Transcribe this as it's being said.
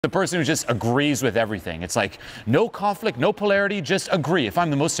The person who just agrees with everything. It's like no conflict, no polarity, just agree. If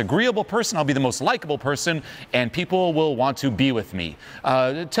I'm the most agreeable person, I'll be the most likable person, and people will want to be with me.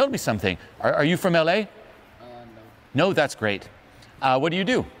 Tell me something. Are you from LA? No. No, that's great. What do you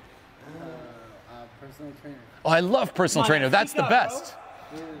do? Personal trainer. Oh, I love personal trainer. That's the best.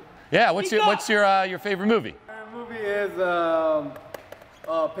 Yeah. What's your favorite movie? My movie is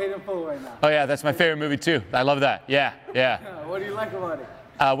Paid in Full right now. Oh yeah, that's my favorite movie too. I love that. Yeah, yeah. What do you like about it?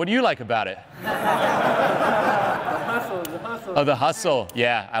 What do you like about it? The hustle. Oh, the hustle.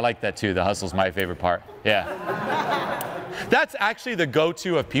 Yeah, I like that too. The hustle's my favorite part. Yeah. That's actually the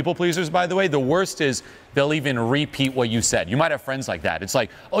go-to of people pleasers, by the way. The worst is they'll even repeat what you said. You might have friends like that. It's like,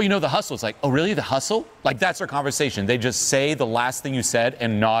 oh, you know the hustle. It's like, oh, really, the hustle? Like, that's our conversation. They just say the last thing you said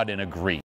and nod and agree.